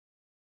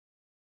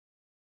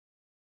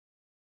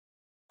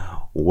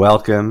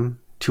Welcome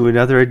to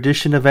another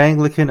edition of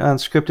Anglican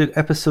Unscripted,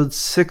 episode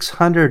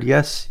 600.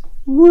 Yes,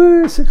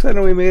 woo,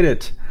 600, we made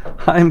it.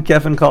 I'm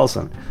Kevin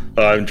Carlson.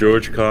 I'm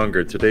George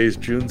Conger. Today's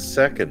June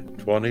 2nd,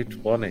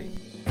 2020.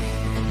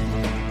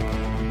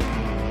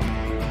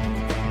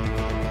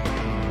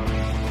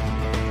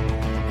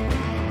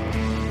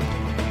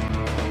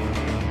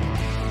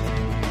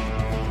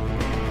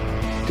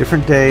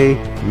 Different day,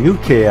 new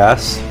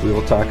chaos. We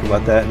will talk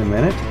about that in a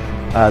minute.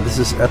 This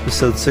is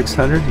episode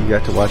 600. You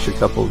got to watch a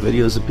couple of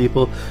videos of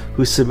people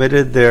who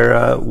submitted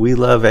their We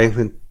Love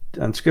Anglican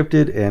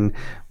Unscripted, and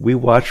we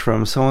watch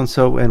from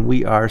so-and-so, and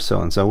we are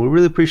so-and-so. We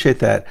really appreciate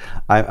that.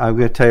 I'm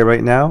going to tell you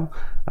right now,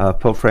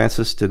 Pope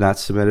Francis did not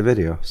submit a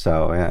video.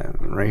 So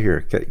right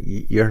here,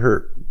 you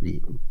hurt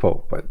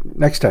Pope. But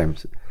next time,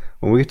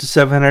 when we get to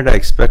 700, I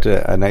expect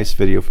a nice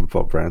video from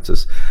Pope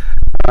Francis.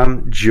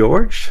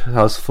 George,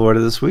 how's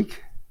Florida this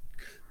week?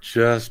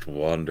 Just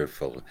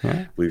wonderful.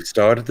 Yeah. We've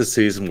started the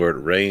season where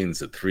it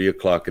rains at 3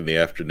 o'clock in the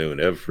afternoon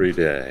every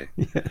day.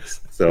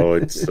 Yes. So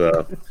it's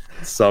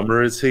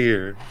summer is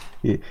here.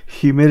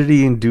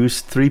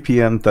 Humidity-induced 3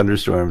 p.m.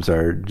 thunderstorms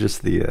are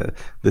just the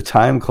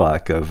time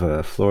clock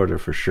of Florida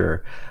for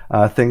sure.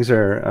 Things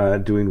are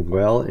doing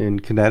well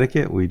in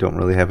Connecticut. We don't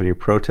really have any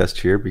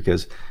protest here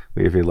because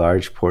we have a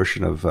large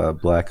portion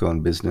of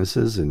black-owned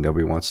businesses, and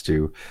nobody wants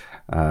to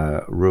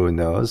ruin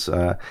those.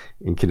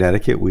 In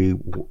Connecticut, we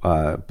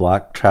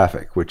block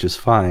traffic, which is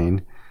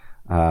fine,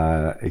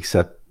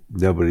 except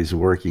nobody's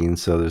working,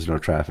 so there's no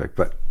traffic.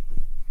 But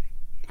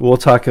we'll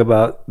talk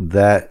about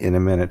that in a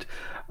minute.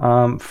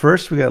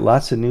 First, we got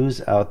lots of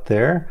news out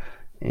there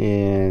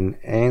in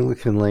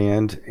Anglican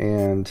land,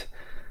 and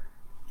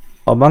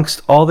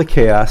amongst all the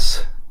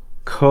chaos,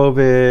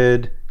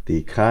 COVID, the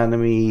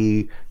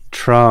economy,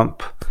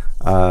 Trump,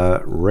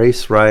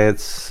 race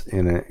riots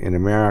in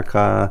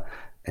America,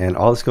 and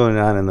all that's going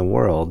on in the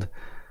world,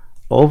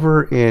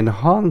 over in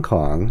Hong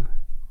Kong,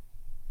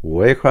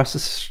 way across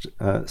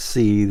the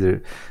sea,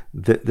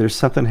 there's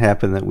something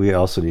happened that we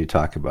also need to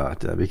talk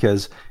about.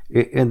 Because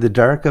in the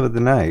dark of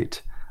the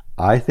night,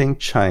 I think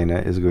China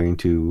is going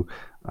to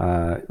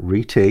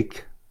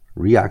retake,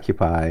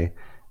 reoccupy,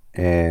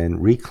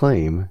 and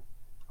reclaim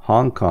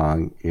Hong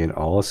Kong in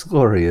all its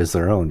glory as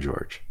their own,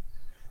 George.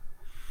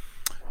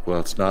 Well,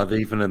 it's not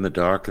even in the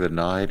dark of the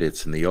night.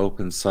 It's in the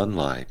open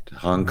sunlight.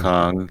 Hong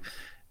Kong,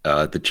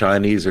 the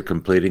Chinese are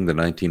completing the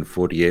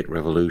 1948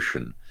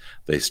 revolution.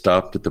 They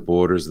stopped at the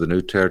borders of the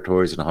new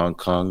territories in Hong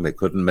Kong. They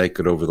couldn't make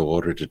it over the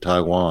water to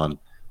Taiwan,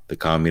 the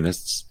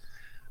communists.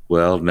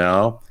 Well,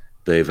 now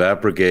they've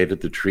abrogated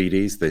the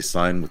treaties they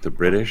signed with the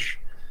British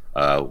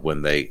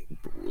when they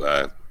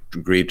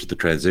agreed to the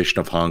transition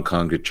of Hong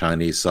Kong to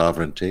Chinese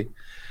sovereignty.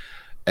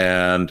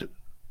 And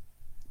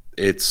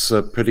it's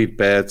a pretty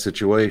bad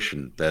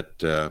situation that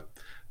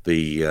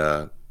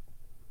the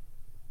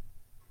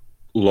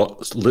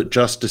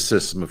justice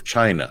system of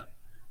China,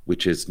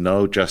 which is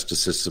no justice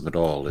system at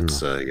all.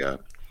 It's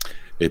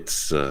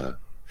a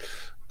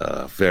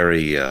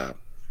very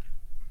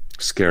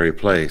scary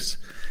place,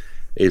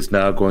 is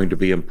now going to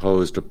be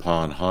imposed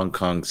upon Hong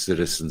Kong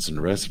citizens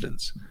and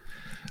residents.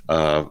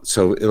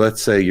 So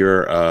let's say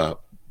you're.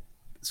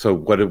 So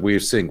what are we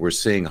seeing? We're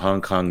seeing Hong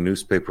Kong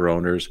newspaper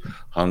owners,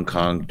 Hong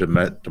Kong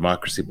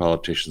democracy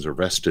politicians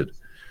arrested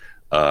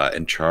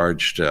and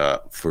charged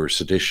for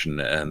sedition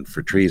and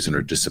for treason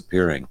or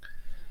disappearing.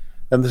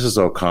 And this is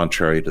all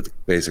contrary to the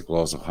basic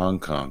laws of Hong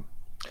Kong.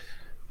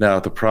 Now,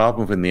 the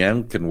problem in the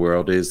Anglican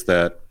world is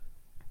that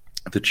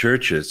the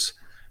churches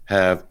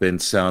have been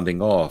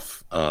sounding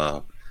off.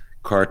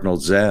 Cardinal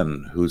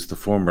Zen, who's the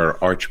former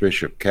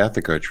Archbishop,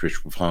 Catholic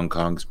Archbishop of Hong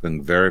Kong, has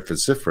been very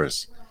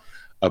vociferous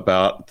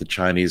about the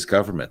Chinese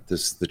government.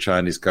 This is the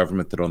Chinese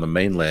government that on the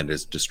mainland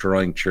is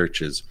destroying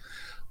churches,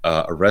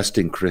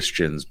 arresting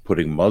Christians,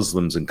 putting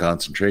Muslims in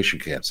concentration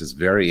camps. It's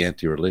very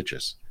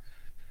anti-religious.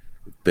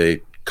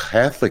 The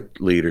Catholic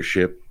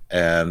leadership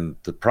and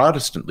the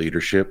Protestant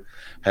leadership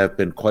have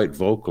been quite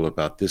vocal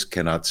about this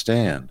cannot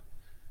stand.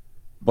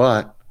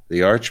 But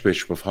the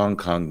Archbishop of Hong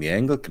Kong, the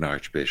Anglican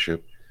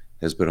Archbishop,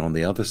 has been on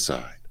the other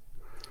side.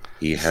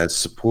 He has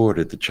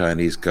supported the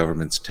Chinese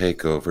government's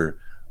takeover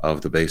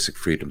of the basic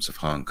freedoms of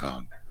Hong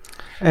Kong.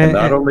 And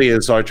not only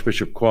is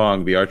Archbishop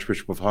Kwong the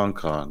Archbishop of Hong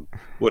Kong,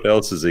 what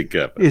else is he,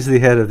 Kevin? He's the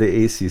head of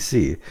the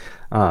ACC,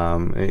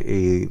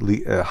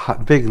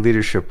 a big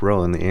leadership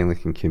role in the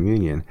Anglican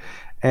Communion.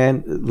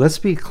 And let's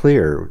be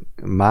clear,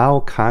 Mao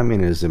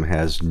communism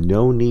has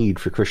no need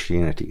for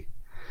Christianity.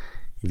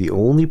 The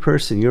only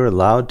person you're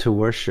allowed to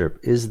worship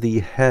is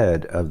the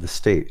head of the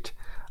state.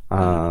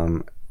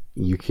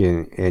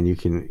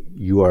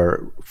 You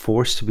are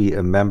forced to be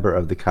a member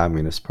of the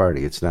Communist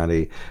Party. It's not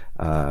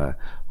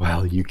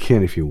well, you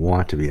can if you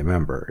want to be a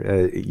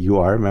member. You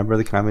are a member of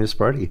the Communist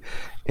Party.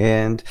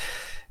 And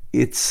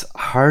it's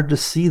hard to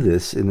see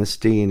this in this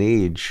day and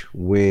age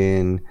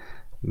when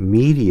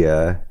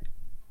media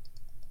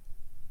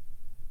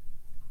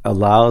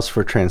allows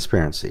for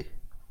transparency,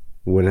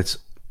 when it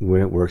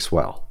works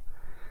well.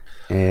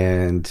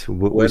 And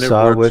what we When it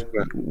saw works, with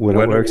well. when it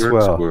When it works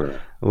works well,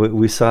 well.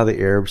 we saw the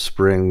Arab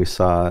Spring. We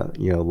saw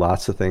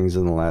lots of things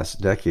in the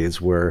last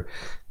decades where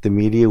the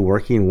media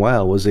working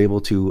well was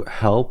able to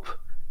help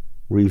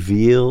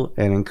reveal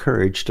and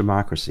encourage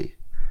democracy,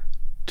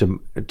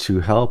 to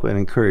help and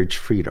encourage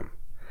freedom,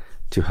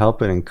 to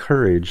help and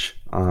encourage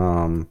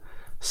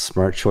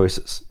smart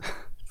choices.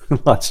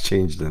 Lots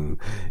changed in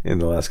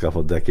the last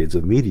couple of decades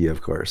of media,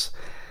 of course.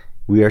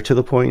 We are to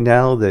the point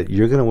now that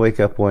you're going to wake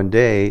up one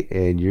day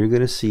and you're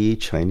going to see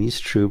Chinese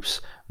troops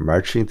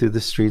marching through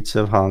the streets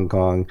of Hong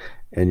Kong,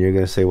 and you're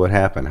going to say, what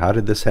happened? How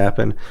did this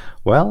happen?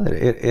 Well,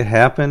 it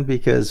happened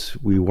because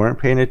we weren't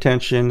paying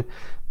attention.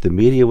 The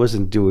media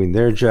wasn't doing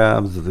their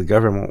jobs. The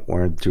government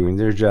weren't doing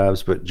their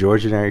jobs. But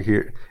George and I are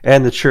here,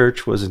 and the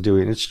church wasn't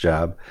doing its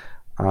job.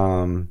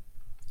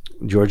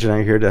 George and I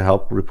are here to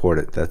help report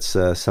it. That's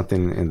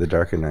something in the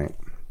dark of night.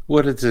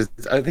 What is,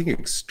 I think,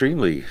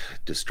 extremely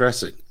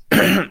distressing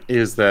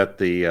is that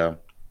the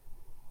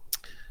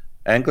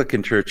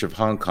Anglican Church of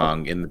Hong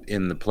Kong,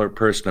 in the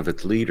person of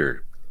its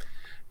leader,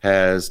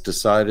 has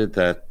decided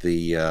that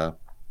the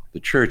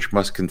church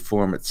must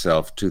conform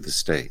itself to the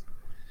state.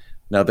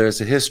 Now,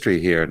 there's a history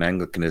here in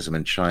Anglicanism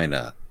in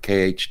China.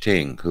 K.H.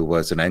 Ting, who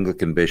was an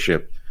Anglican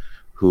bishop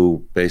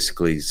who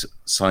basically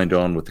signed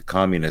on with the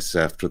communists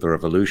after the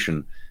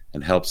revolution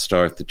and helped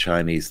start the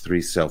Chinese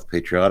Three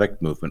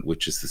Self-Patriotic movement,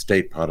 which is the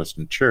state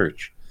Protestant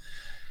church,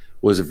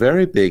 was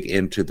very big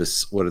into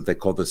this, what they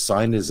call the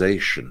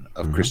Sinization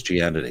of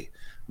Christianity,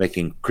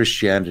 making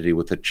Christianity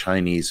with a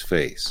Chinese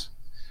face,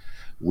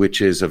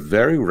 which is a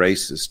very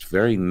racist,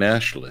 very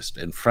nationalist,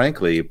 and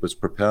frankly, it was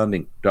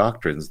propounding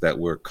doctrines that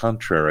were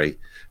contrary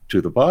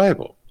to the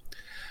Bible.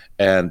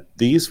 And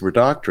these were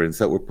doctrines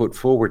that were put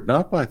forward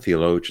not by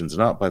theologians,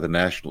 not by the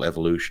national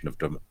evolution of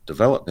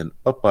development,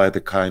 but by the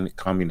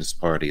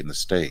Communist Party in the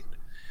state.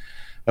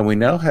 And we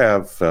now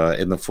have,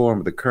 in the form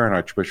of the current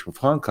Archbishop of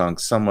Hong Kong,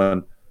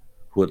 someone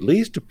who at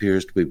least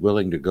appears to be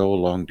willing to go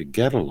along to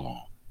get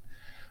along.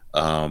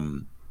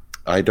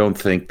 I don't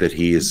think that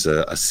he is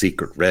a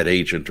secret red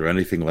agent or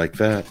anything like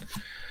that,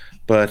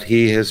 but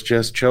he has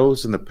just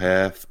chosen the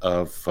path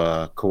of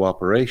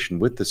cooperation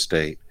with the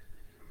state,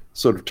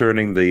 sort of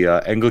turning the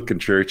Anglican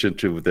Church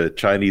into the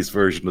Chinese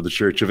version of the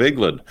Church of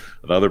England,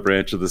 another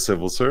branch of the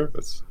civil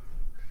service.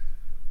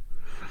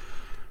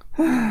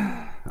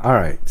 All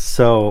right,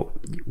 so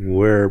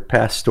we're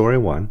past story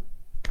one.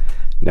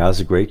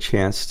 Now's a great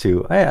chance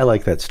to, I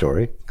like that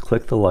story.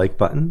 Click the like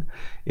button.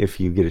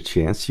 If you get a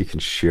chance, you can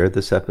share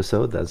this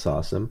episode. That's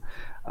awesome.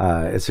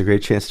 It's a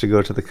great chance to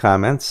go to the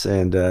comments,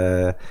 and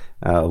a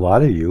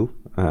lot of you,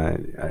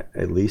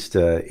 at least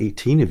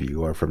 18 of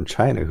you, are from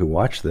China who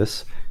watch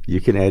this. You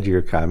can add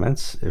your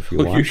comments if you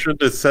want. You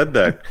shouldn't have said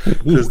that,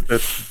 because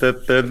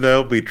that then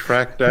they'll be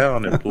tracked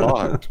down and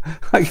blocked.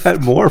 I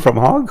got more from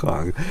Hong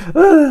Kong.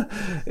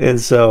 And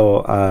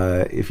so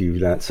if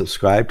you've not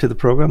subscribed to the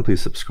program,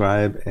 please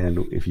subscribe.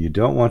 And if you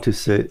don't want to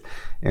sit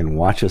and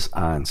watch us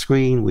on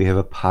screen, we have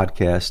a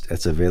podcast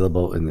that's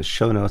available in the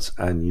show notes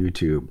on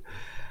YouTube.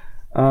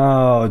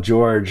 Oh,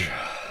 George.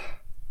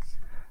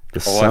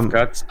 I've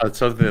got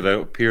something that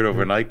appeared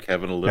overnight,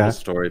 Kevin, a little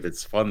story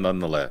that's fun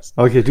nonetheless.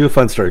 Okay, do a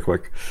fun story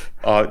quick.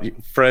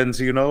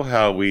 Friends, you know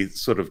how we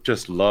sort of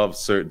just love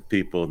certain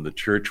people in the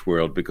church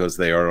world because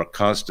they are a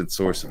constant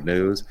source of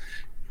news?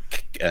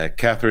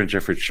 Catherine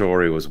Jefferts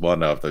Schori was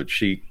one of them.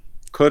 She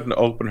couldn't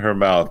open her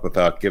mouth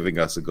without giving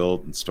us a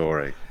golden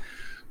story.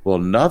 Well,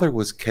 another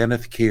was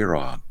Kenneth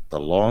Kieran, the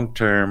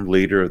long-term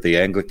leader of the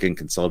Anglican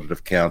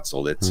Consultative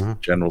Council, its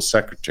general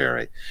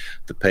secretary,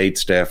 the paid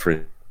staff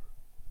for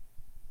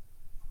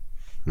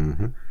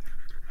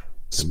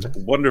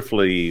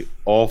wonderfully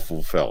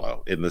awful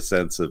fellow in the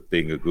sense of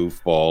being a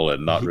goofball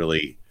and not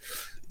really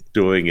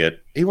doing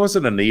it. He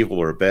wasn't an evil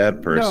or a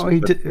bad person.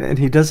 No, and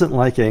he doesn't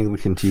like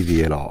Anglican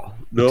TV at all.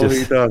 No,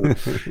 he doesn't.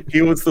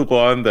 He was the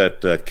one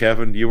that,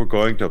 Kevin, you were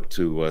going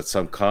to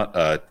some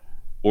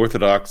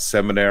Orthodox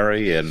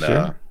seminary in...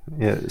 Sure.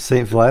 Yeah,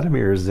 St.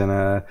 Vladimir's in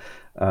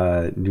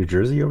New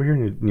Jersey over here,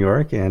 New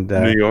York. And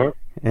New York.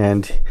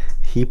 And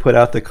he put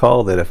out the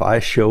call that if I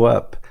show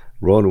up,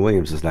 Rowan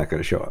Williams is not going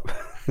to show up.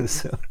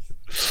 So.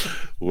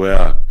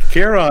 Well,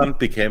 Kieran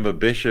became a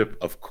bishop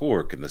of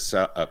Cork in the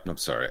south.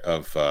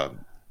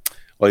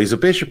 Well, he's a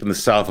bishop in the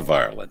south of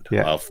Ireland.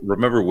 Yeah. I'll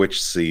remember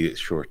which see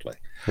shortly.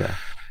 Yeah.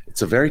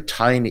 It's a very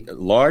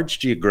large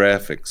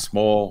geographic,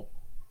 small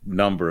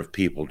number of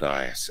people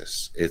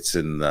diocese. It's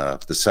in the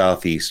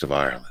southeast of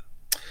Ireland.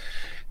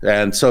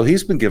 And so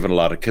he's been given a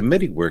lot of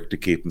committee work to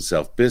keep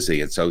himself busy.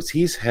 And so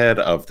he's head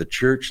of the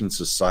Church and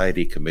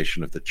Society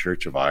Commission of the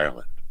Church of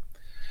Ireland.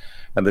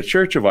 And the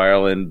Church of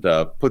Ireland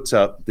puts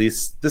out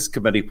this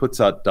committee puts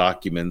out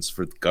documents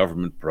for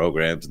government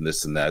programs and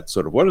this and that.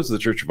 Sort of, what does the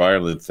Church of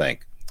Ireland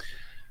think?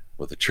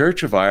 Well, the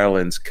Church of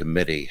Ireland's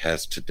committee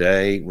has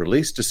today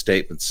released a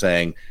statement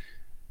saying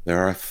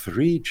there are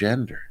 3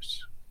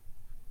 genders: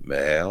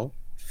 male,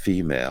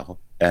 female,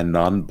 and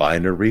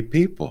non-binary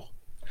people.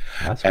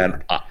 That's And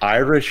weird.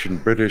 Irish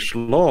and British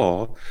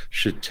law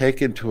should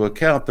take into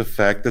account the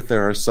fact that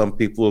there are some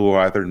people who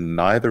are either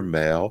neither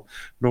male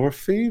nor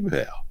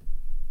female.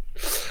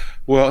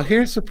 Well,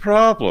 here's the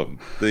problem.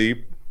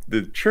 The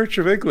Church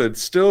of England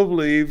still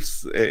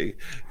believes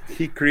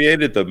he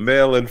created the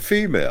male and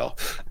female,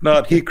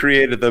 not he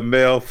created the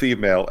male,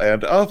 female,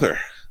 and other.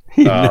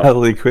 He not Um,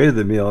 only created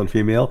the male and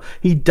female,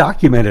 he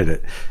documented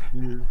it.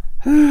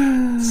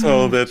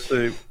 so that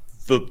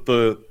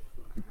the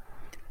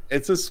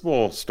it's a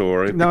small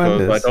story No, it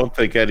because I is. don't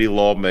think any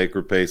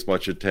lawmaker pays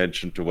much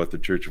attention to what the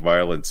Church of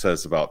Ireland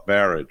says about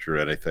marriage or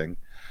anything.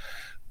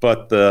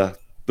 But the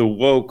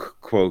woke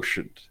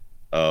quotient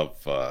of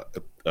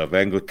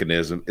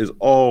Anglicanism is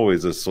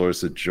always a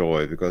source of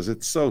joy because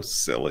it's so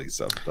silly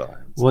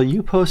sometimes. Well,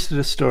 you posted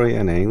a story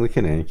on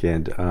Anglican Ink,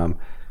 and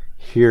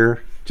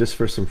here, just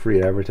for some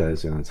free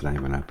advertising, it's not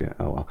even up yet.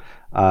 Oh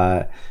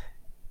well.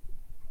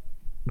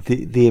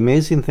 The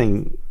amazing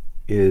thing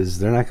is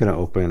they're not going to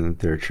open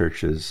their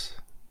churches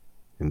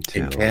In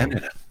until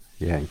Canada,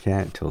 yeah, in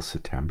Canada until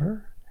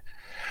September.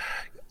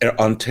 in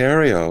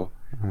Ontario,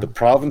 the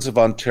province of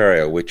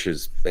Ontario, which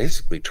is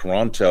basically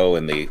Toronto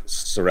and the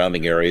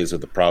surrounding areas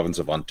of the province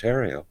of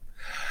Ontario,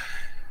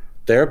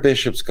 their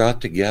bishops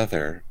got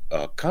together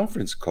a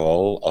conference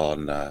call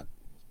on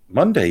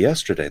Monday,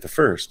 yesterday, the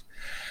 1st,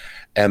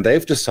 and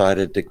they've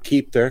decided to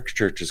keep their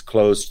churches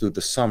closed through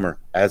the summer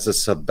as a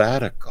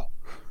sabbatical.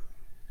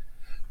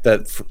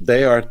 That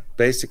they are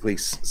basically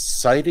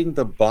citing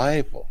the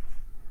Bible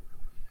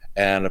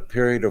and a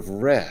period of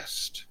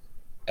rest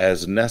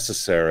as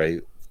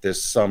necessary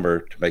this summer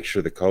to make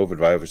sure the COVID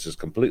virus is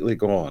completely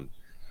gone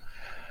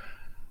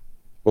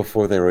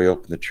before they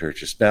reopen the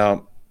churches.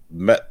 Now,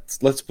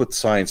 let's put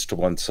science to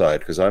one side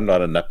because I'm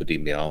not an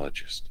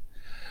epidemiologist.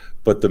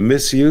 But the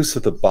misuse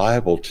of the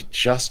Bible to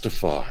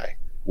justify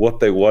what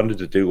they wanted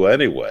to do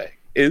anyway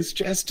is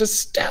just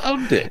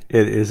astounding.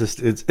 It is.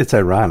 It's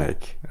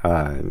ironic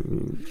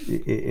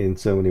in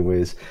so many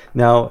ways.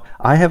 Now,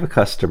 I have a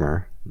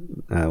customer,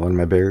 one of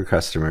my bigger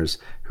customers,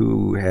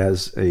 who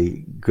has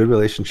a good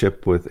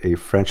relationship with a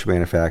French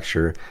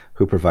manufacturer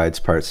who provides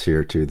parts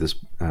here to this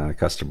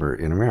customer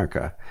in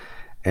America.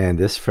 And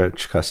this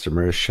French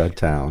customer is shut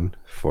down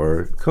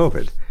for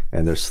COVID,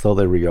 and they're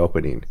slowly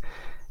reopening.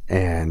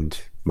 And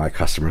my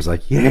customer's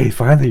like, yay,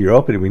 finally you're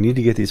opening. We need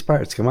to get these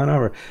parts. Come on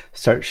over.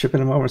 Start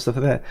shipping them over and stuff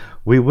like that.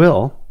 We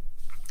will.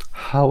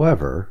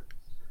 However,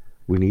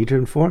 we need to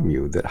inform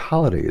you that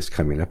holiday is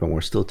coming up and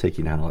we're still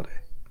taking holiday.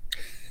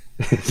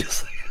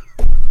 Just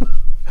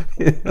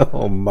like,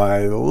 oh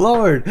my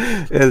Lord.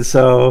 And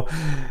so,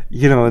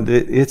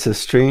 it's a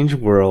strange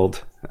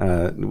world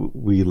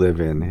we live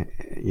in,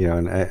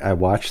 and I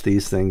watch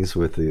these things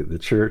with the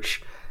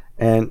church.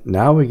 And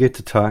now we get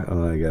to talk.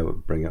 Oh, I got to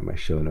bring up my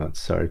show notes.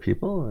 Sorry,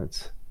 people.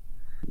 It's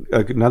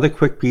another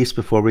quick piece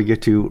before we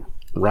get to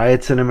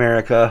riots in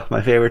America,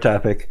 my favorite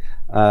topic.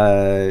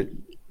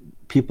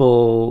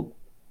 People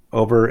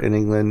over in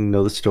England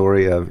know the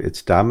story of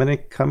it's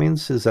Dominic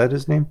Cummings. Is that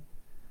his name?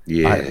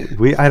 Yeah.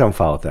 I don't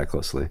follow it that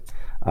closely.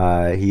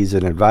 He's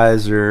an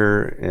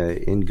advisor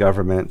in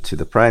government to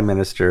the prime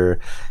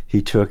minister.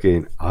 He took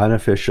an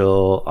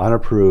unofficial,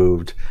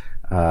 unapproved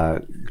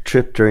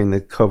trip during the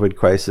COVID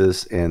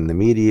crisis, and the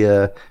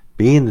media,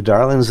 being the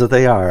darlings that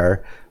they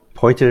are,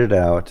 pointed it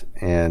out.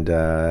 And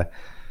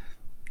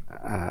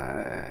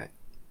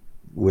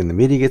when the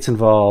media gets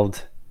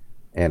involved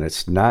and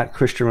it's not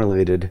Christian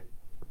related,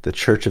 the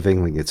Church of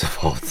England gets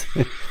involved.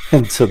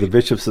 And so the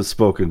bishops have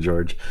spoken,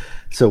 George.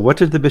 So what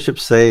did the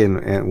bishops say,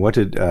 and what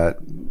did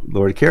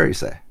Lord Carey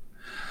say?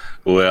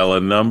 Well,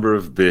 a number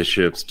of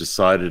bishops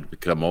decided to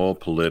become all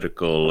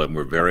political and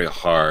were very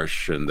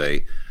harsh, and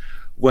they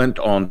went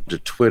on to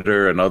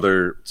Twitter and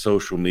other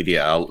social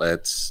media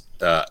outlets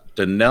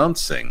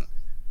denouncing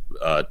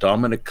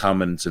Dominic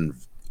Cummings in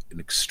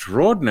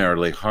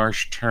extraordinarily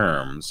harsh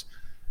terms.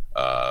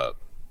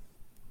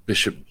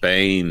 Bishop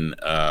Bain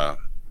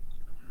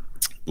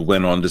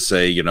went on to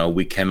say,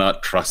 we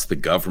cannot trust the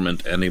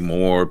government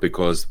anymore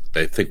because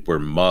they think we're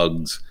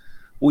mugs.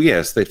 Well,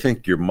 yes, they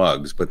think you're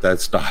mugs, but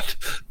that's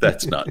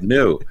not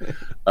new.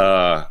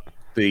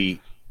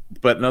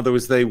 But in other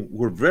words, they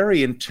were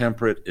very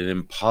intemperate and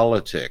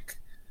impolitic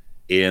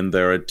in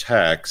their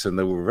attacks, and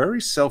they were very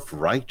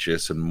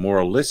self-righteous and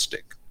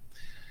moralistic.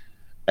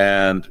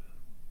 And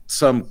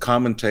some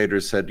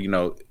commentators said,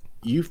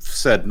 you've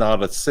said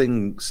not a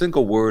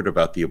single word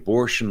about the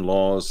abortion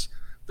laws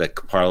that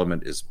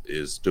Parliament is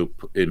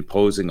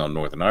imposing on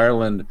Northern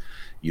Ireland.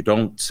 You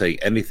don't say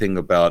anything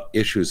about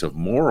issues of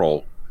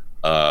moral,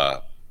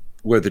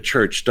 where the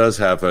church does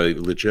have a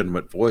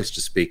legitimate voice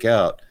to speak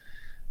out.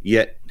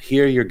 Yet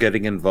here you're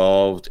getting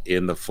involved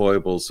in the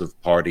foibles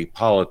of party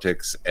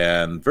politics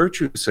and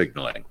virtue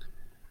signaling.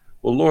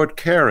 Well, Lord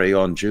Carey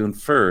on June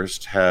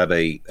 1st had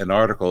an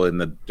article in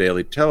the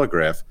Daily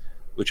Telegraph,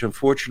 which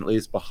unfortunately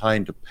is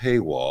behind a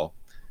paywall.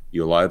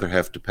 You'll either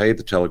have to pay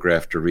the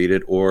Telegraph to read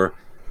it, or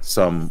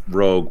some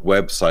rogue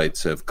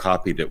websites have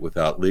copied it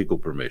without legal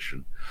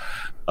permission.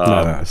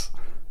 Not us.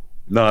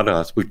 Not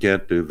us. We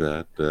can't do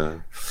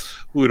that.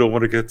 We don't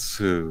want to get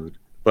sued.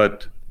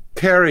 But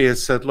Kerry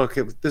has said, look,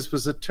 this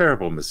was a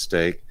terrible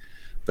mistake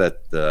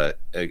that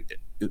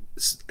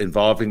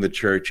involving the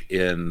church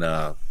in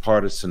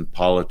partisan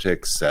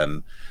politics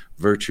and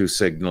virtue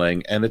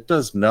signaling, and it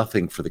does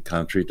nothing for the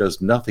country,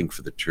 does nothing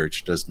for the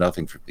church, does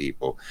nothing for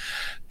people.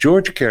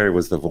 George Kerry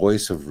was the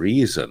voice of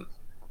reason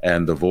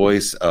and the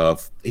voice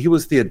of, he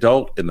was the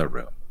adult in the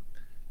room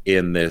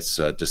in this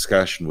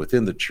discussion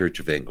within the Church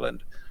of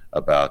England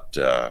about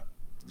the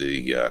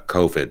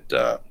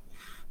COVID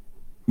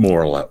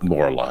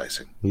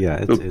moralizing.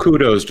 Yeah. So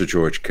kudos to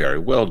George Kerry.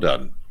 Well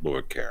done,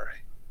 Lord Kerry.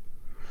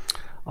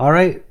 All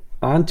right,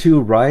 on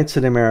to riots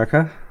in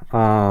America.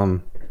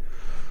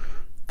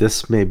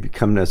 This may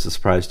come as a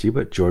surprise to you,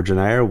 but George and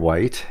I are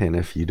white, and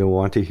if you don't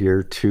want to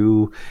hear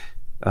two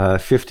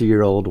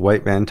 50-year-old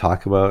white men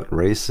talk about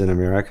race in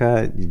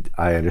America,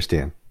 I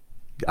understand.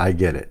 I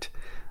get it.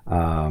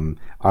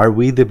 Are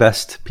we the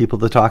best people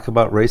to talk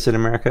about race in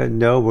America?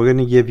 No, we're going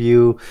to give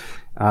you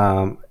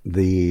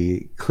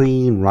the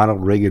clean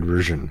Ronald Reagan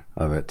version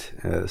of it,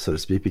 so to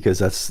speak, because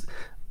that's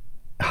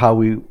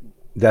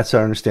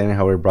our understanding,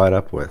 how we're brought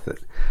up with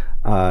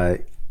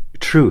it.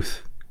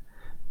 Truth.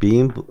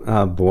 Being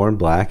born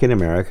black in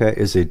America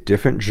is a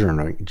different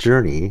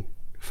journey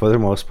for the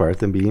most part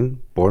than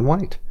being born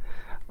white.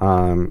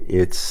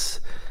 It's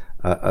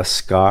a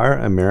scar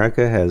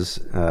America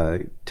has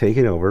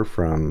taken over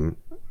from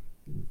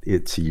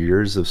its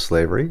years of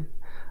slavery.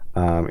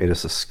 It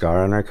is a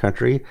scar on our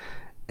country,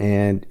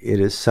 and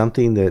it is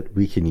something that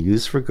we can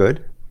use for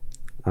good.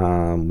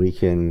 We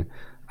can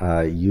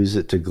use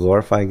it to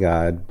glorify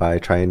God by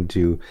trying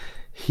to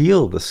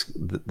heal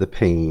the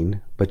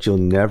pain, but you'll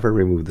never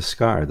remove the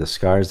scar. The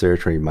scar is there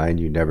to remind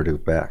you never to go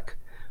back.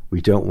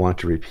 We don't want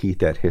to repeat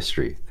that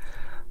history.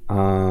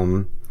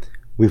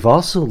 We've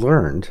also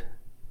learned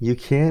you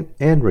can't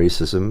end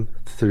racism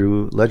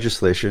through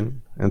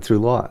legislation and through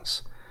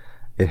laws.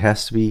 It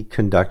has to be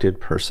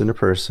conducted person to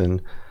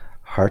person,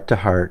 heart to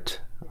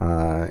heart,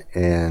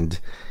 and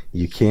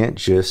you can't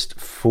just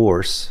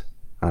force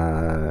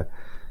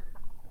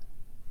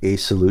a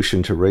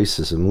solution to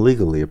racism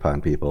legally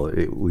upon people.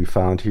 We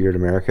found here in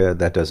America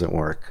that doesn't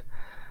work.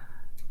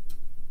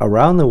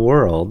 Around the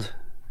world,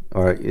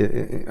 or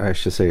I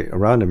should say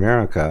around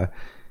America,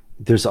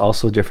 there's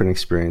also different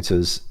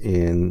experiences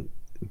in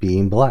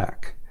being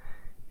black.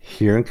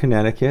 Here in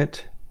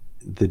Connecticut,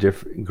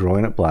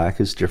 growing up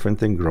black is different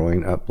than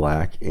growing up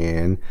black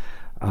in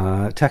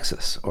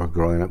Texas, or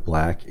growing up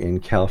black in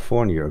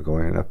California, or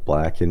growing up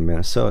black in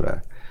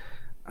Minnesota.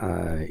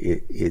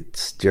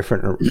 It's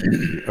different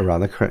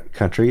around the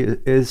country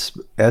as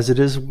it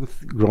is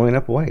with growing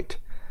up white.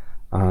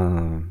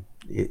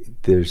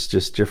 There's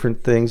just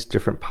different things,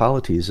 different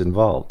polities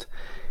involved.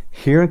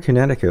 Here in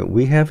Connecticut,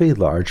 we have a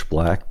large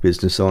black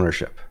business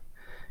ownership.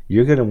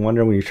 You're going to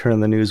wonder when you turn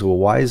on the news, well,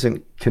 why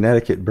isn't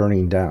Connecticut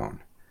burning down?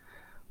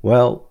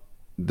 Well,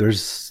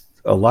 there's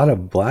a lot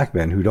of black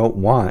men who don't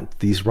want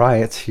these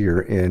riots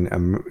here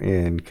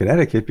in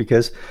Connecticut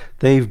because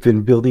they've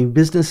been building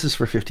businesses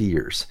for 50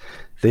 years.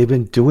 They've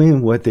been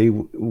doing what they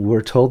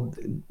were told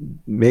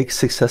makes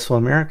successful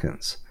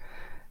Americans.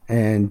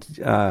 And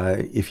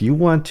if you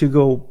want to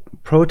go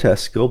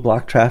protest, go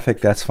block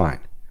traffic, that's fine.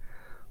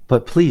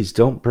 But please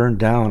don't burn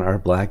down our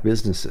black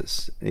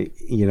businesses.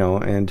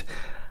 And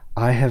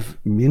I have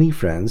many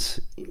friends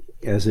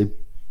as a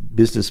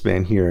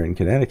businessman here in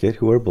Connecticut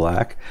who are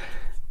black.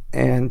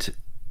 And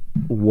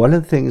one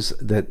of the things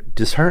that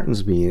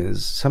disheartens me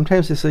is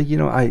sometimes they say,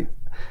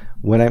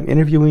 when I'm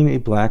interviewing a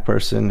black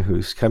person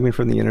who's coming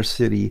from the inner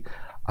city,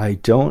 I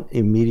don't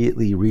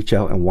immediately reach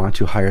out and want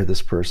to hire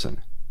this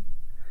person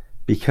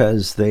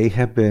because they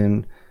have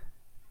been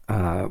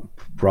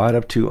brought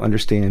up to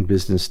understand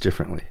business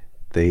differently.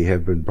 They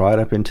have been brought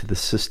up into the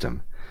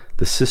system,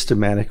 the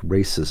systematic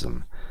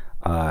racism.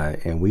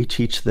 And we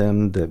teach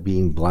them that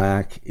being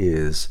black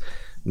is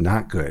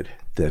not good,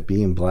 that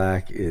being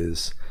black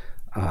is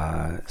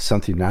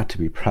something not to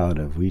be proud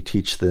of. We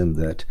teach them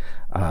that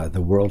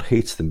the world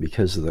hates them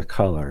because of their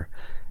color.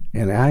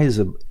 And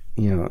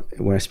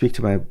when I speak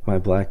to my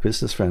black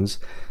business friends,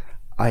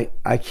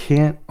 I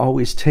can't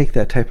always take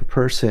that type of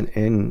person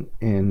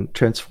and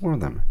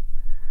transform them.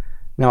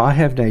 Now, I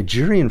have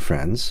Nigerian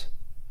friends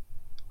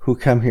who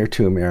come here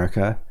to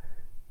America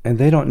and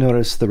they don't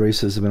notice the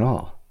racism at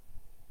all.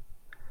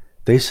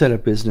 They set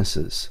up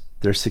businesses.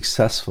 They're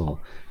successful.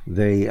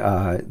 They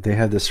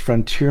have this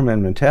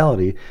frontierman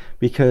mentality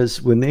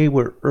because when they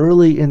were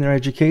early in their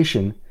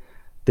education,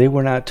 they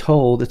were not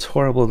told it's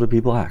horrible to be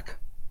black.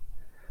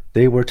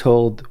 They were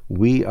told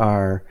we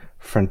are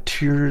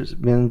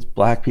frontiersmen,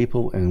 black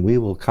people, and we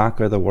will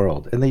conquer the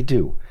world. And they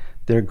do.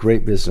 They're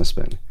great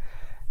businessmen.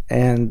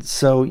 And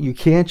so you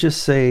can't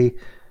just say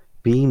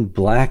being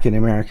black in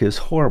America is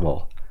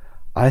horrible.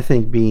 I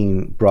think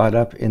being brought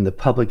up in the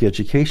public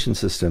education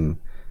system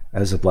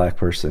as a black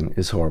person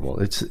is horrible.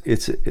 It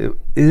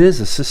is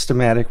a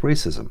systematic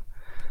racism.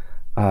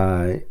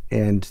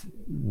 And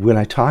when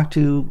I talk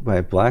to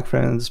my black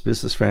friends,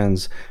 business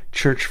friends,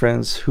 church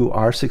friends who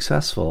are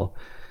successful,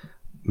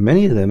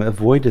 many of them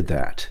avoided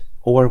that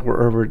or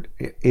were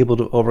able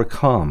to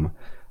overcome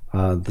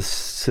the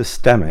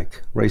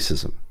systemic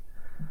racism.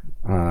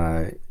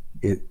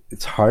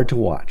 It's hard to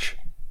watch.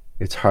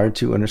 It's hard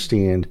to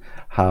understand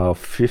how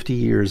 50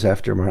 years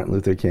after Martin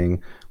Luther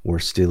King, we're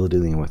still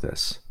dealing with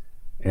this.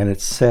 And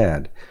it's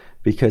sad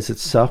because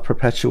it's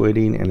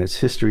self-perpetuating and it's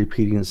history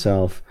repeating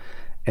itself.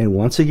 And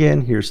once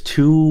again, here's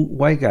two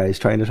white guys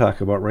trying to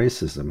talk about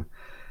racism.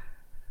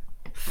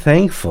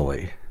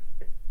 Thankfully,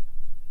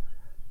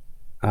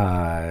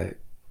 well,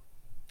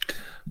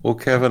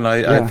 Kevin,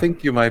 I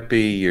think you might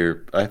be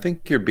I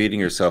think you're beating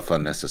yourself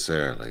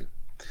unnecessarily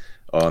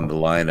on the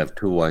line of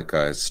two white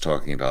guys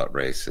talking about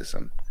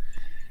racism.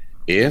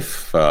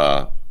 If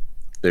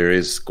there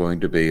is going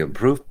to be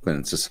improvement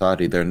in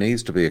society, there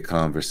needs to be a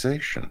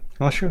conversation.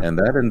 Oh, sure. And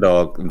that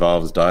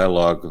involves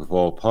dialogue with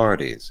all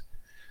parties.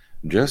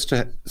 Just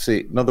to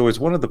see, in other words,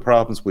 one of the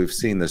problems we've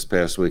seen this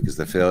past week is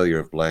the failure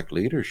of black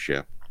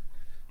leadership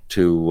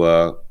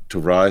to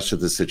rise to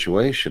the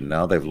situation.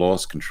 Now they've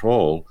lost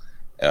control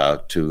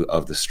of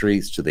the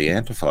streets to the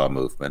Antifa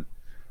movement.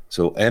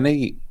 So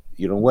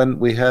when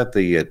we had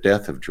the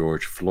death of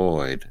George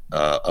Floyd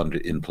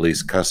in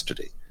police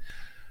custody,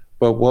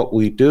 but what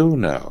we do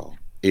know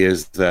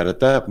is that at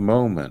that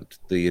moment,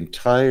 the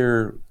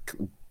entire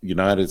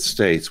United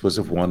States was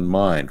of one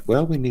mind.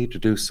 Well, we need to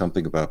do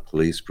something about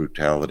police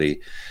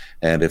brutality,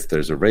 and if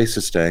there's a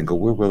racist angle,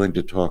 we're willing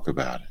to talk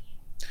about it.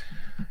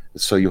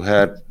 So you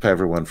had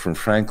everyone from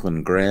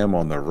Franklin Graham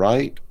on the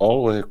right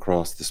all the way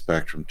across the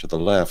spectrum to the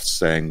left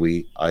saying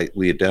we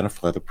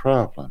identify the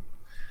problem.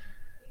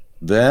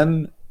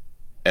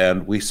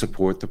 And we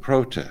support the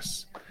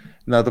protests.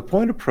 Now, the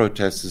point of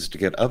protests is to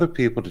get other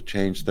people to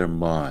change their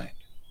mind.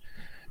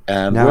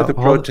 And where the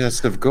protests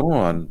have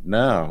gone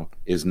now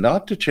is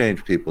not to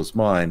change people's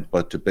mind,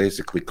 but to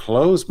basically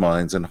close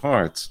minds and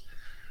hearts.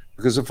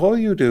 Because if all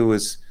you do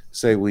is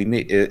say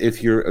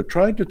if you're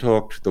trying to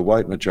talk to the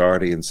white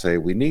majority and say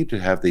we need to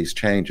have these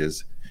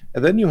changes,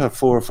 and then you have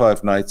 4 or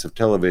 5 nights of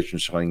television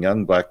showing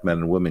young black men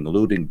and women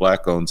looting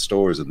black-owned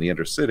stores in the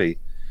inner city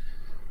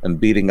and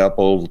beating up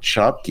old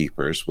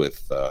shopkeepers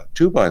with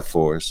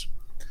 2x4s,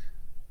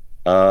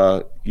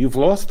 you've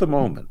lost the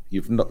moment.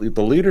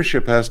 The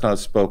leadership has not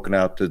spoken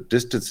out to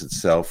distance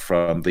itself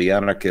from the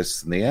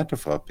anarchists and the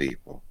Antifa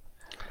people.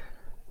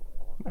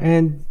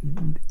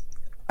 And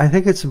I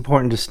think it's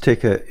important to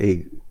take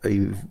a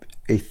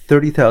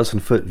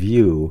 30,000-foot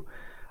view.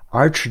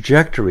 Our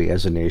trajectory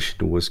as a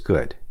nation was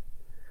good.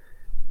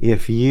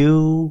 If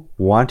you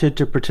wanted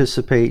to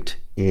participate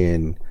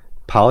in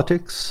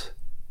politics,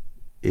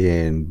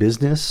 in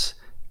business,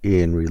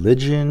 in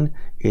religion,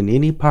 in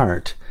any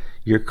part,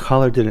 your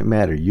color didn't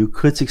matter. You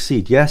could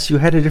succeed. Yes, you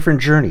had a different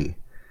journey.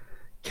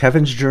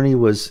 Kevin's journey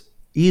was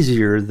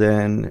easier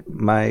than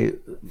my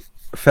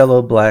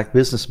fellow black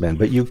businessmen,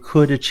 but you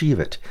could achieve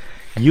it.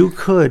 You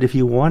could, if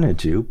you wanted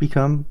to,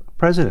 become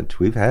president.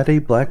 We've had a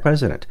black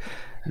president.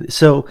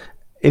 So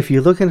if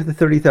you look into the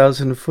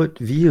 30,000-foot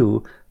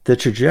view, the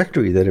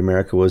trajectory that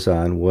America was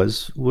on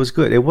was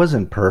good. It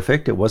wasn't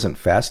perfect. It wasn't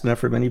fast enough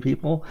for many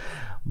people,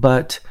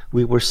 but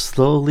we were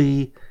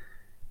slowly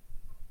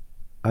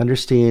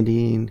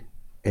understanding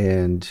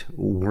and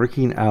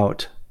working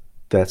out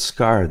that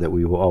scar that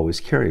we will always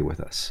carry with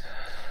us.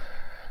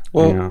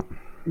 Well,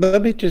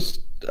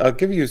 I'll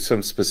give you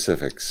some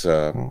specifics.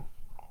 The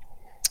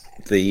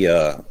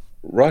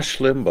Rush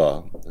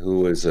Limbaugh,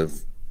 who is a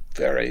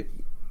very,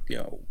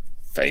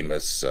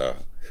 famous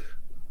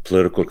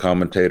political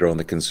commentator on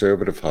the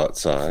conservative hot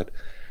side,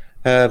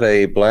 had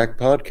a black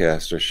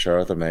podcaster,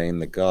 Charlemagne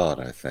the God,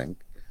 I think,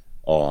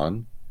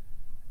 on.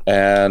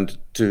 And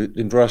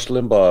Rush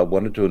Limbaugh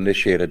wanted to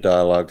initiate a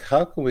dialogue.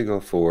 How can we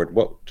go forward?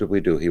 What do we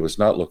do? He was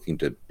not looking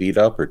to beat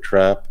up or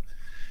trap.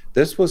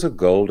 This was a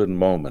golden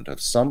moment of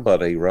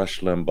somebody,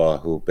 Rush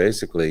Limbaugh, who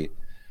basically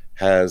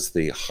has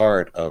the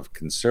heart of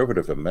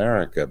conservative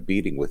America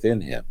beating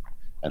within him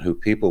and who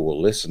people will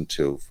listen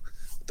to,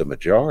 the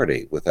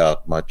majority,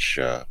 without much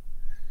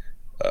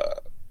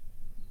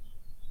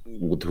who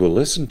will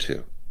listen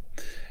to.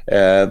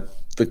 And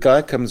the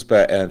guy comes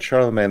back, and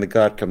Charlemagne the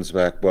God comes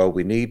back, well,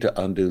 we need to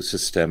undo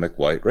systemic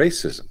white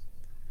racism.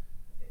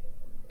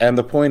 And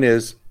the point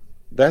is,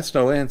 that's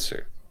no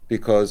answer,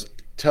 because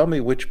tell me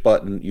which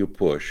button you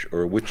push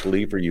or which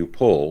lever you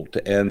pull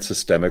to end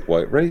systemic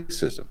white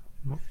racism.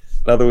 In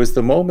other words,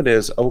 the moment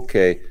is,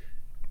 okay,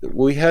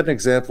 we had an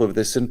example of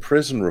this in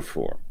prison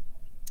reform.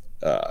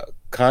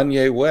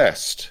 Kanye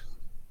West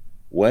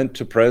went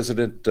to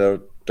President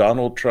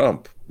Donald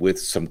Trump with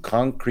some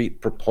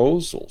concrete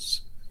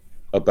proposals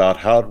about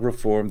how to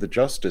reform the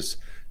justice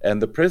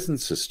and the prison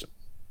system.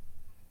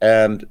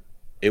 And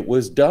it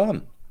was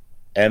done.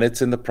 And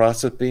it's in the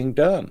process of being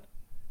done.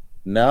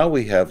 Now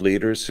we have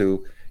leaders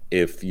who,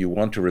 if you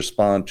want to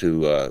respond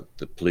to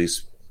the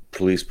police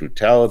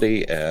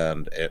brutality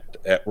and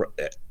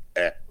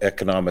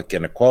economic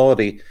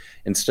inequality,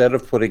 instead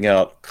of putting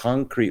out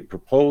concrete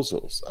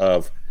proposals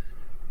of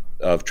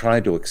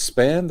trying to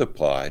expand the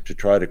pie to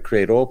try to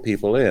create all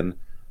people in,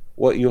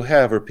 what you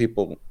have are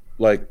people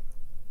like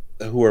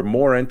who are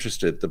more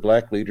interested, the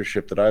black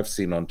leadership that I've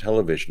seen on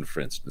television, for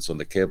instance, on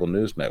the cable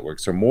news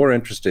networks, are more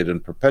interested in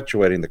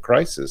perpetuating the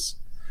crisis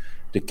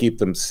to keep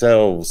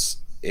themselves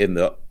in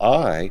the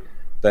eye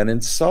than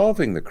in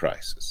solving the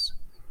crisis.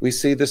 We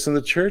see this in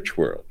the church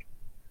world.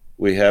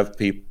 We have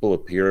people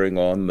appearing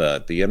on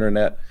the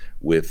internet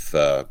with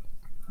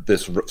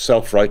this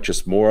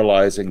self-righteous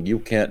moralizing. You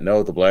can't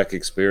know the black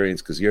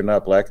experience because you're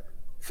not black.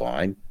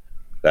 Fine,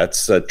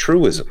 that's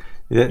truism.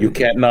 Yeah. You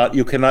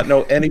cannot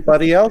know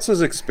anybody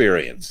else's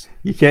experience.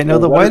 You can't know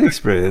the white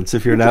experience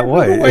if you're not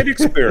white. The white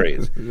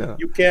experience. No.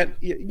 You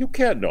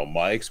can't know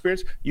my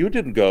experience. You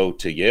didn't go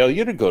to Yale.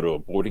 You didn't go to a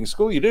boarding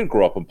school. You didn't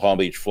grow up in Palm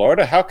Beach,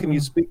 Florida. How can you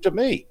speak to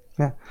me?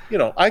 Yeah.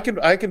 I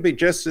can be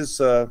just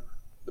as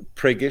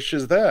priggish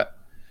as that.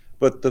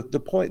 But the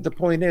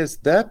point is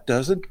that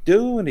doesn't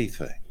do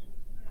anything.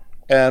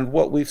 And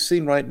what we've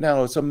seen right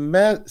now is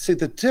see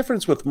the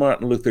difference with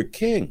Martin Luther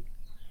King.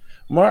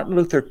 Martin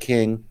Luther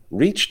King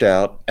reached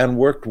out and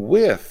worked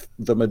with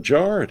the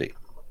majority.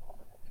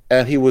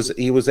 And he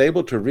was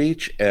able to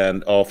reach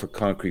and offer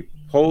concrete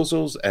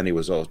proposals, and he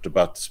was also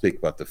about to speak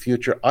about the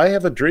future. I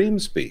have a dream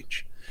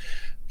speech.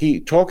 He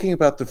talking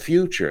about the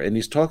future, and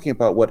he's talking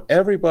about what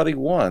everybody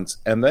wants,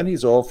 and then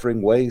he's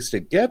offering ways to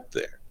get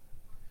there.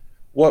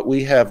 What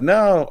we have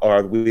now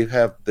we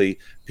have the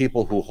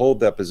people who hold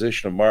that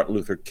position of Martin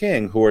Luther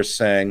King who are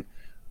saying,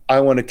 I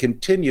want to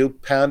continue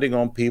pounding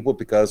on people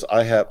because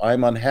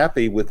I'm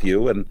unhappy with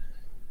you,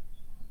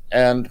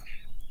 and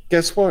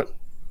guess what?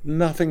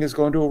 Nothing is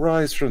going to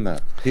arise from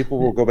that. People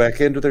will go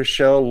back into their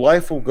shell,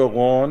 life will go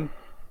on,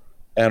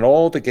 and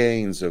all the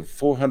gains of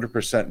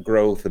 400%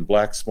 growth in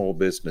black small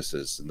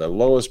businesses and the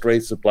lowest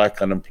rates of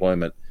black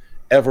unemployment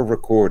ever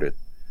recorded.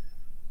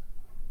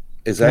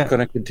 Is that going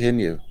to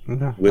continue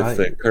with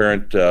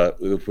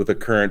the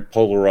current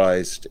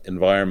polarized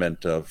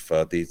environment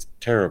of these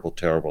terrible,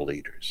 terrible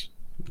leaders?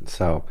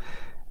 So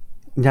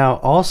now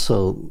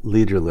also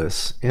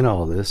leaderless in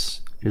all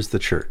this is the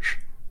church.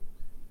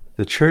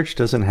 The church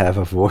doesn't have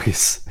a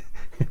voice,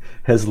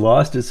 has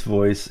lost its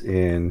voice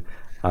in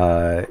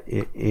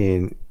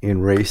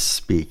race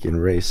speak, in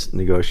race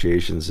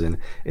negotiations, and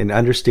in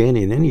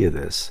understanding any of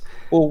this.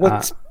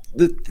 Well,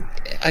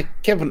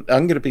 Kevin,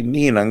 I'm going to be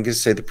mean. I'm going to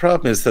say the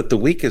problem is that the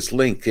weakest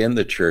link in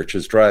the church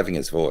is driving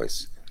his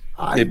voice.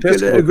 I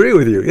agree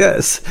with you,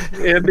 yes.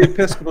 In the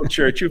Episcopal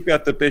Church, you've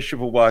got the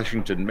Bishop of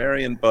Washington,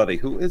 Marion Buddy,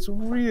 who is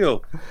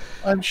real.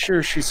 I'm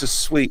sure she's a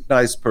sweet,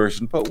 nice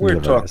person, but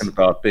we're talking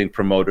about being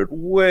promoted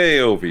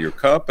way over your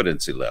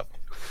competency level.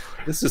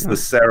 This is the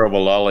Sarah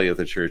Mullally of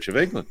the Church of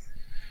England.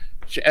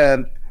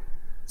 And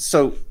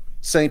so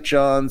St.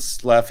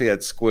 John's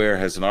Lafayette Square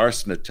has an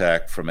arson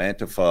attack from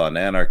Antifa and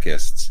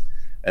anarchists,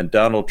 and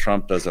Donald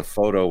Trump does a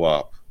photo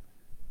op.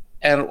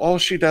 And all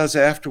she does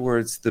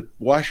afterwards, the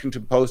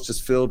Washington Post is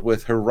filled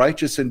with her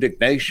righteous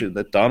indignation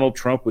that Donald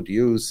Trump would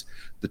use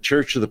the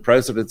Church of the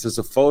Presidents as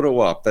a photo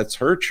op. That's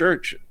her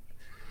church.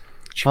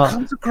 She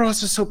comes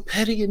across as so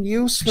petty and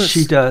useless.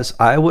 She does.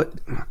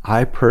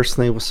 I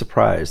personally was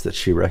surprised that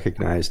she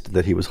recognized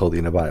that he was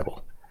holding a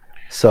Bible.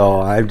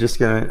 So I'm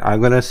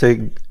gonna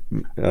say,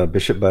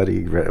 Bishop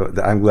Buddy,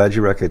 I'm glad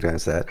you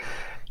recognize that.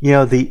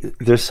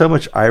 There's so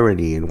much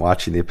irony in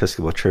watching the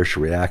Episcopal Church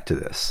react to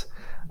this.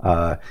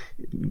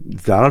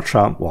 Donald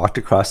Trump walked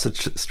across the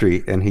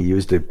street and he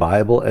used a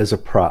Bible as a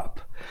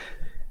prop.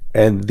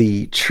 And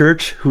the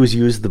church who's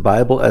used the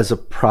Bible as a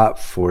prop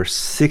for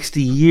 60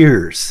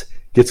 years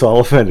gets all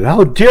offended.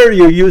 How dare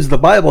you use the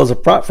Bible as a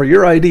prop for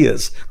your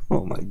ideas?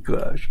 Oh my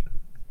gosh.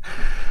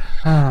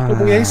 Well,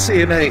 the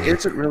ACNA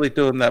isn't really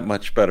doing that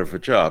much better of a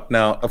job.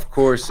 Now, of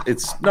course,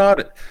 it's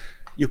not.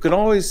 You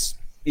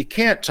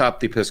can't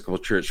top the Episcopal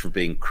Church for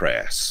being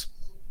crass,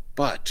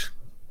 but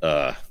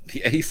the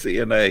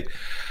ACNA,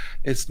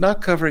 it's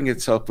not covering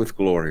itself with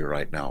glory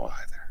right now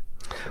either.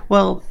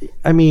 Well,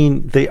 I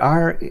mean, they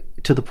are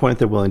to the point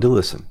they're willing to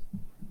listen,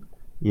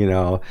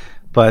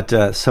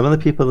 but some of the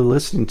people they're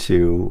listening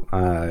to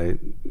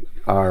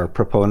are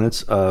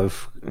proponents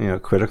of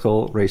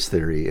critical race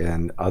theory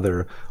and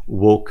other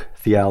woke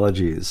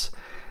theologies.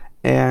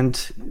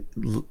 And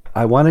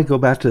I want to go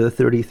back to the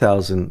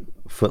 30,000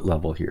 foot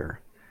level here.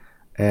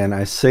 And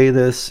I say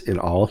this in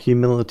all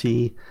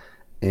humility,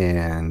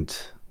 and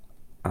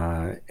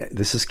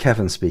this is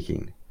Kevin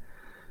speaking.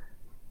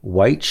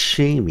 White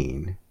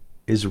shaming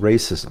is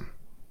racism.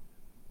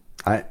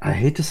 I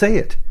hate to say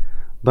it,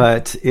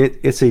 but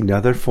it's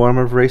another form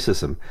of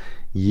racism.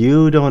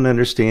 You don't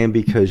understand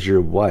because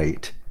you're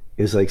white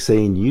is like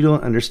saying you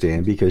don't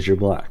understand because you're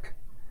black.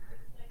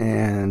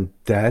 And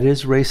that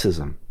is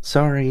racism.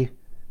 Sorry.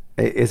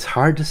 It's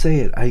hard to say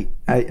it.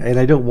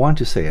 I don't want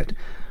to say it.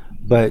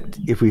 But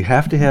if we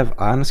have to have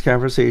honest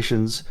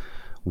conversations,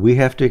 we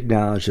have to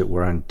acknowledge that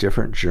we're on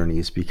different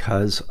journeys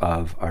because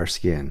of our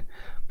skin.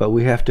 But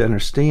we have to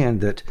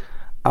understand that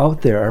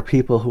out there are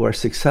people who are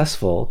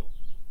successful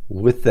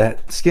with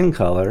that skin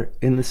color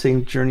in the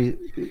same journey.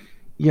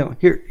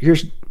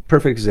 Here's a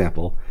perfect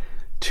example.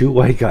 Two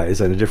white guys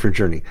on a different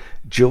journey.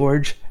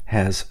 George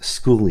has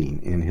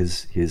schooling in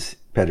his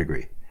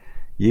pedigree.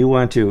 You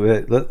went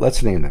to,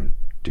 let's name them,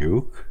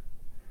 Duke.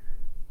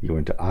 You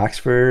went to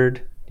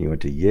Oxford. You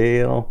went to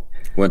Yale.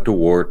 Went to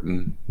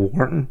Wharton.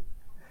 Wharton.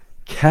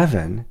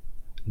 Kevin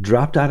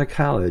dropped out of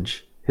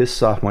college his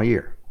sophomore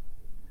year.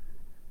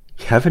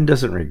 Kevin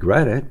doesn't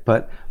regret it,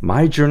 but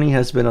my journey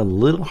has been a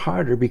little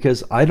harder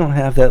because I don't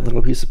have that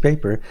little piece of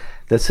paper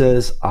that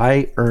says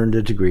I earned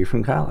a degree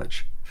from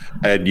college.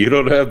 And you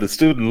don't have the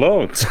student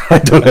loans. I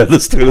don't have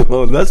the student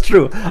loan. That's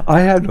true.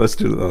 I have no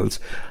student loans.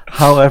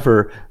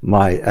 However,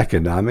 my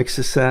economic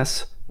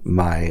success,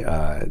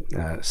 my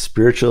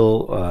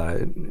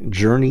spiritual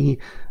journey,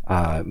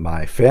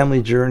 my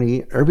family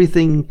journey,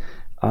 everything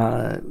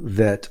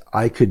that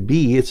I could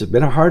be, it's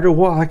been a harder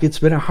walk. It's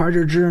been a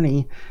harder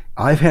journey.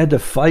 I've had to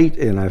fight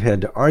and I've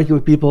had to argue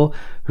with people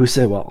who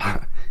say, well,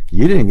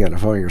 you didn't get a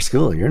 4-year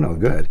school. You're no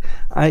good.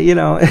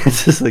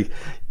 It's just like,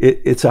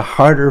 it's a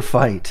harder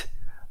fight,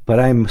 but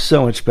I'm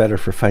so much better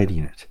for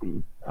fighting it.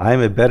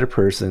 I'm a better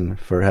person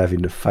for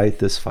having to fight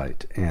this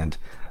fight. And,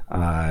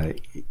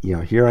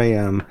 here I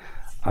am.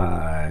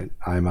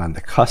 I'm on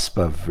the cusp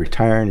of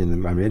retiring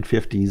in my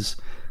mid-50s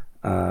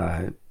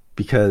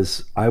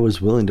because I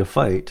was willing to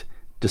fight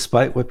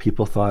despite what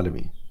people thought of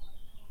me.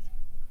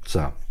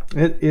 So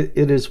it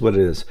is what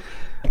it is.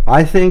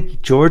 I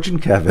think George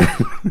and Kevin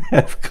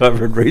have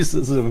covered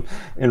racism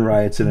and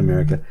riots in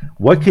America.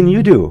 What can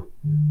you do?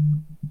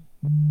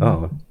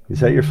 Oh, is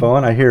that your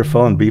phone? I hear a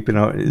phone beeping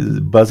out,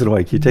 buzzing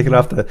away. Can you take it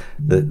off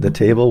the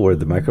table where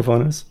the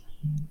microphone is?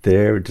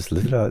 There, just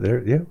lift it out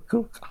there. Yeah,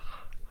 cool.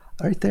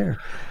 Right there.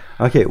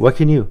 Okay, what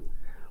can you?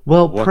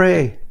 Well,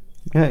 pray.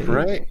 Yeah,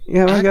 pray.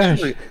 Yeah, my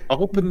Actually, gosh.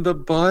 open the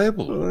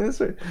Bible. Oh, that's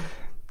right.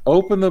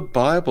 Open the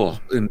Bible.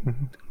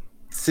 And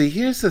see,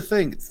 here's the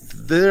thing.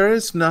 There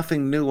is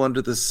nothing new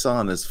under the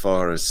sun as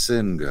far as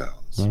sin goes.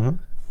 Mm-hmm.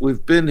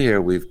 We've been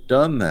here. We've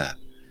done that.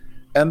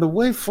 And the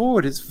way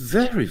forward is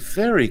very,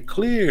 very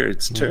clear.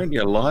 It's turn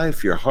your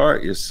life, your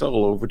heart, your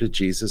soul over to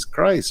Jesus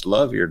Christ.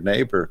 Love your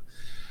neighbor.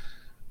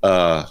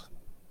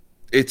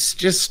 It's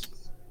just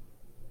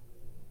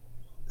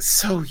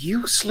so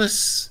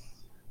useless,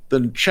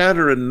 the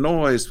chatter and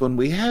noise, when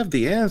we have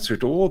the answer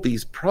to all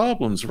these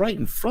problems right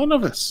in front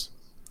of us.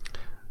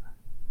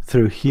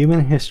 Through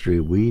human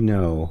history, we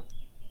know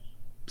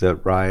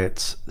that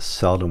riots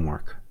seldom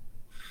work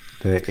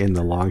in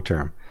the long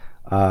term.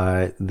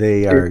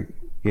 They are,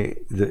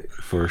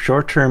 for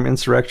short-term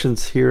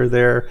insurrections here or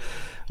there,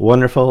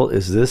 wonderful.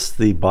 Is this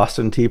the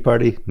Boston Tea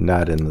Party?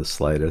 Not in the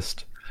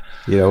slightest.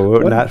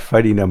 We're not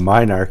fighting a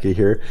monarchy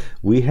here.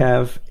 We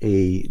have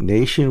a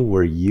nation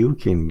where you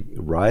can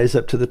rise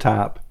up to the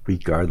top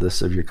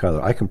regardless of your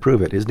color. I can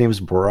prove it. His name is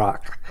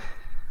Barack.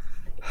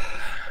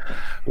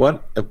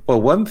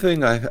 One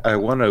thing I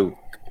want to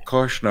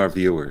caution our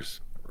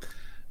viewers.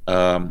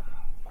 One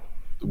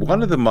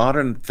of the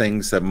modern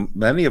things that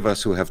many of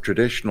us who have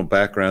traditional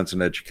backgrounds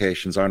and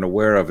educations aren't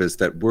aware of is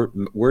that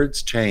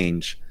words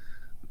change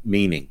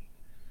meaning.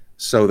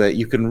 So that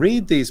you can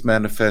read these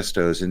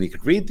manifestos and you can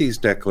read these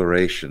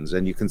declarations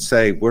and you can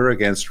say, we're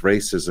against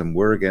racism,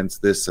 we're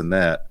against this and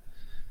that.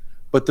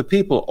 But the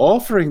people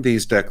offering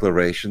these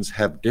declarations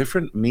have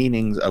different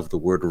meanings of the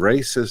word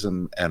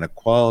racism and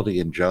equality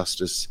and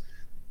justice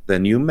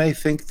than you may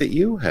think that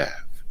you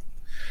have.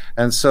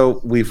 And so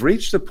we've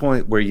reached a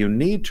point where you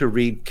need to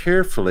read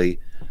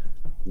carefully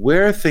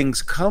where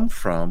things come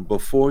from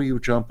before you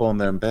jump on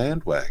their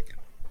bandwagon.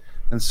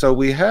 And so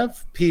we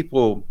have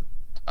people,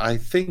 I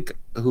think,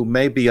 who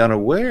may be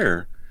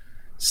unaware,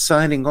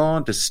 signing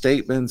on to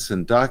statements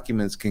and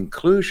documents,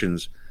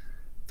 conclusions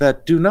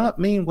that do not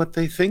mean what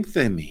they think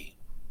they mean.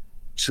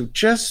 So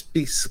just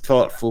be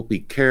thoughtful, be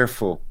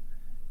careful,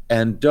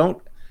 and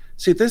don't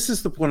see, this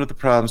is one of the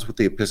problems with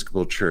the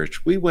Episcopal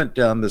Church. We went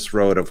down this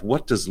road of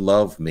what does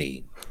love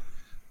mean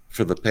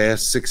for the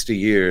past 60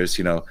 years.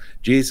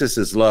 Jesus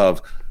is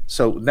love.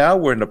 So now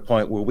we're in a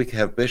point where we can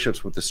have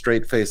bishops with a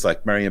straight face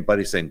like Marion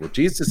Buddy saying, well,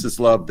 Jesus is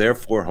love,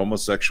 therefore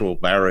homosexual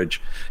marriage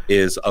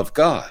is of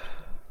God.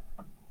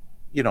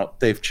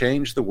 They've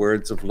changed the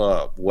words of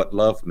love, what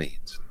love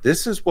means.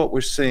 This is what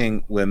we're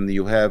seeing when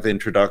you have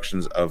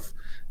introductions of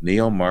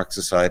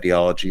neo-Marxist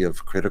ideology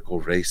of critical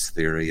race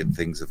theory and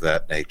things of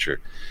that nature.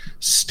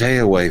 Stay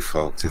away,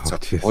 folks. It's a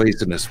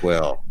poisonous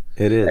well.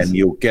 It is. And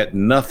you'll get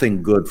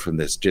nothing good from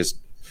this. Just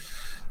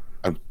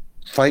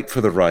fight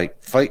for the right,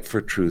 fight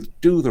for truth,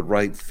 do the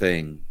right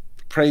thing,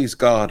 praise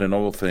God in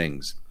all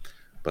things,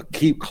 but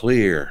keep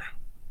clear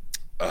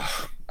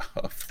of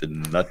the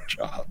nut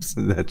jobs.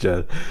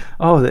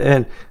 Oh,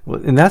 and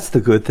that's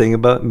the good thing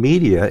about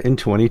media in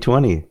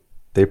 2020.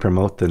 They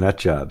promote the nut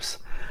jobs.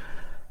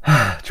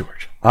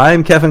 George.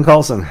 I'm Kevin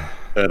Carlson.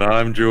 And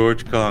I'm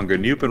George Conger,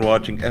 and you've been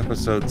watching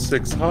episode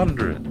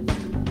 600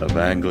 of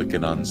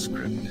Anglican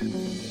Unscripted.